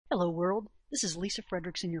Hello world, this is Lisa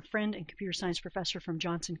Friedrichsen, your friend and computer science professor from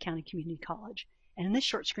Johnson County Community College. And in this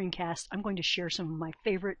short screencast, I'm going to share some of my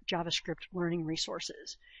favorite JavaScript learning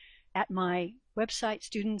resources. At my website,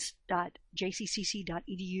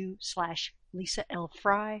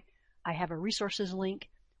 students.jccc.edu/LisaLFry, I have a resources link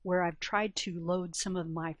where I've tried to load some of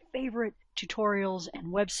my favorite tutorials and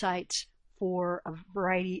websites for a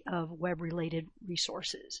variety of web-related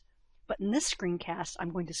resources. But in this screencast,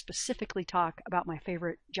 I'm going to specifically talk about my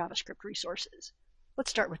favorite JavaScript resources. Let's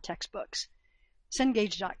start with textbooks.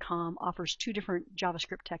 Cengage.com offers two different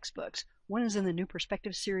JavaScript textbooks. One is in the New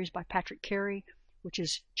Perspective series by Patrick Carey, which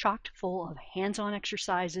is chocked full of hands-on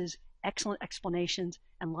exercises, excellent explanations,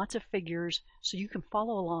 and lots of figures so you can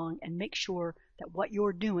follow along and make sure that what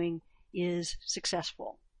you're doing is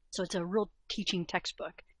successful. So it's a real teaching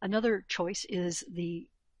textbook. Another choice is the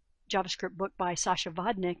JavaScript book by Sasha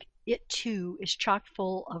Vodnik. It too is chock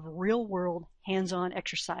full of real-world hands-on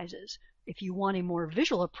exercises. If you want a more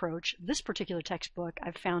visual approach, this particular textbook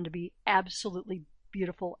I've found to be absolutely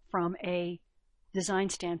beautiful from a design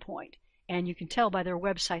standpoint. And you can tell by their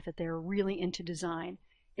website that they're really into design.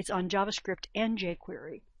 It's on JavaScript and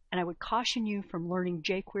jQuery. And I would caution you from learning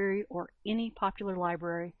jQuery or any popular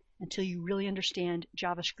library until you really understand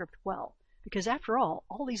JavaScript well. Because after all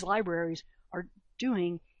these libraries are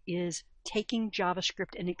doing is taking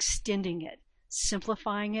JavaScript and extending it,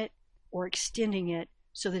 simplifying it, or extending it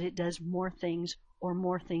so that it does more things or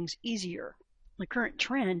more things easier. The current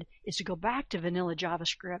trend is to go back to vanilla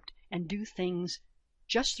JavaScript and do things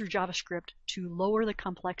just through JavaScript to lower the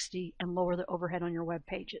complexity and lower the overhead on your web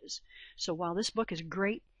pages. So while this book is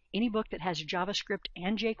great, any book that has JavaScript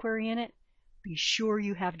and jQuery in it, be sure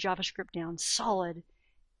you have JavaScript down solid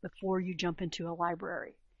before you jump into a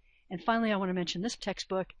library. And finally, I want to mention this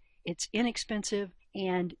textbook. It's inexpensive,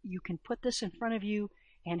 and you can put this in front of you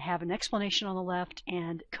and have an explanation on the left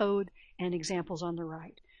and code and examples on the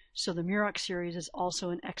right. So the Muroc series is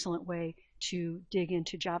also an excellent way to dig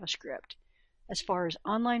into JavaScript. As far as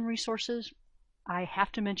online resources, I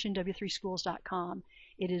have to mention w3schools.com.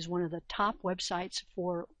 It is one of the top websites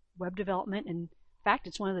for web development. In fact,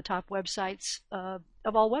 it's one of the top websites of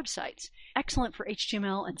all websites. Excellent for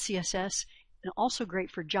HTML and CSS, and also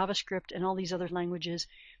great for JavaScript and all these other languages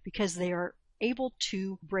because they are able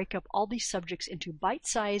to break up all these subjects into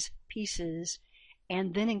bite-sized pieces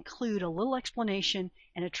and then include a little explanation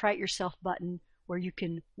and a try it yourself button where you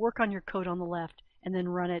can work on your code on the left and then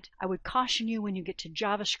run it. I would caution you when you get to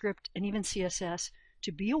JavaScript and even CSS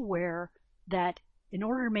to be aware that in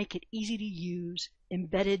order to make it easy to use,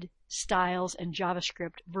 embedded styles and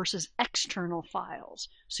JavaScript versus external files.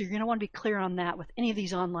 So you're going to want to be clear on that with any of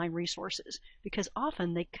these online resources because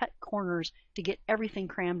often they cut corners to get everything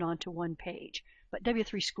crammed onto one page. But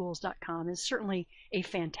w3schools.com is certainly a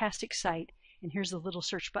fantastic site, and here's the little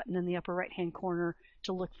search button in the upper right-hand corner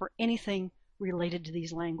to look for anything related to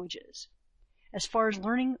these languages. As far as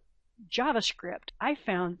learning JavaScript, I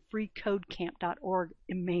found freecodecamp.org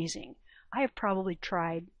amazing. I have probably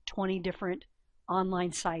tried 20 different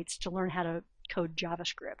online sites to learn how to code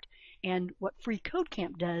JavaScript. And what Free Code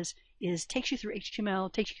Camp does is takes you through HTML,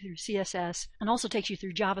 takes you through CSS, and also takes you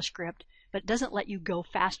through JavaScript, but doesn't let you go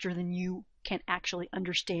faster than you can actually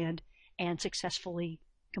understand and successfully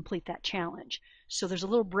complete that challenge. So there's a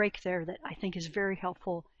little break there that I think is very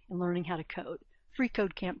helpful in learning how to code.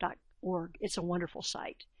 freecodecamp.org, it's a wonderful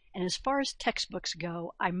site. And as far as textbooks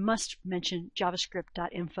go, I must mention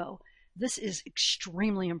javascript.info. This is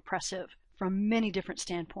extremely impressive from many different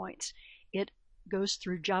standpoints. It goes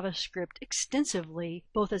through JavaScript extensively,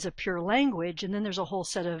 both as a pure language, and then there's a whole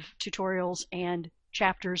set of tutorials and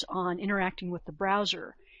chapters on interacting with the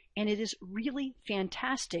browser. And it is really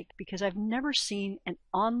fantastic because I've never seen an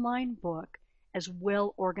online book as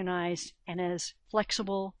well organized and as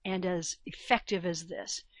flexible and as effective as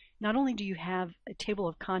this. Not only do you have a table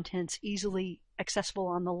of contents easily accessible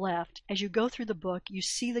on the left, as you go through the book, you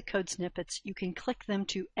see the code snippets. You can click them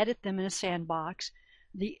to edit them in a sandbox.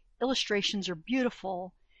 The illustrations are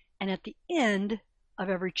beautiful, and at the end of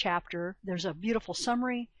every chapter, there's a beautiful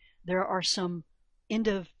summary. There are some end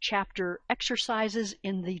of chapter exercises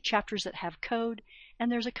in the chapters that have code,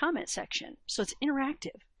 and there's a comment section. So it's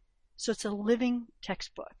interactive. So it's a living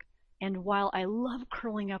textbook. And while I love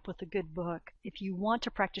curling up with a good book, if you want to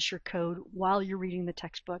practice your code while you're reading the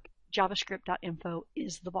textbook, javascript.info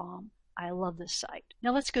is the bomb. I love this site.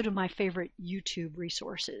 Now let's go to my favorite YouTube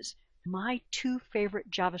resources. My two favorite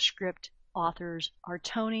JavaScript authors are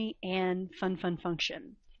Tony and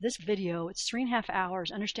Function. This video, it's 3.5 hours,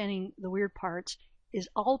 understanding the weird parts, is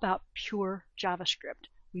all about pure JavaScript.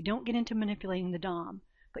 We don't get into manipulating the DOM.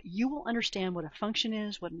 but you will understand what a function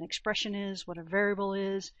is, what an expression is, what a variable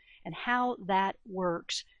is, and how that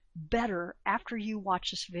works better after you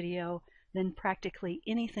watch this video than practically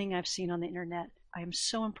anything I've seen on the internet. I am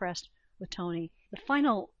so impressed with Tony. The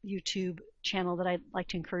final YouTube channel that I'd like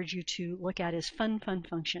to encourage you to look at is Fun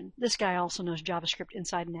Function. This guy also knows JavaScript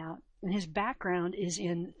inside and out, and his background is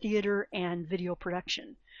in theater and video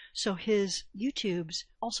production. So his YouTube's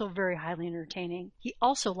also very highly entertaining. He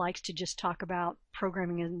also likes to just talk about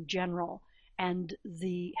programming in general and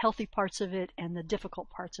the healthy parts of it and the difficult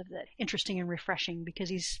parts of it. Interesting and refreshing because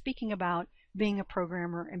he's speaking about being a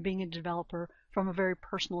programmer and being a developer from a very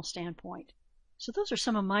personal standpoint. So those are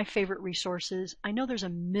some of my favorite resources. I know there's a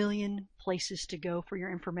million places to go for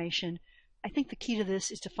your information. I think the key to this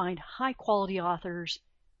is to find high quality authors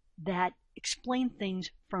that explain things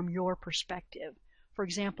from your perspective. For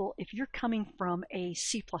example, if you're coming from a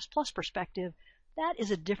C++ perspective, that is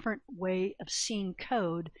a different way of seeing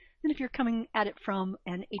code than if you're coming at it from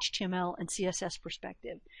an HTML and CSS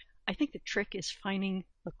perspective. I think the trick is finding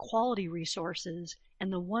the quality resources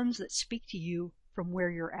and the ones that speak to you from where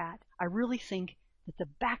you're at. I really think that the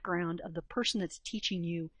background of the person that's teaching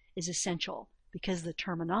you is essential because the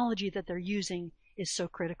terminology that they're using is so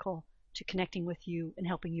critical to connecting with you and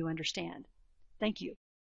helping you understand. Thank you.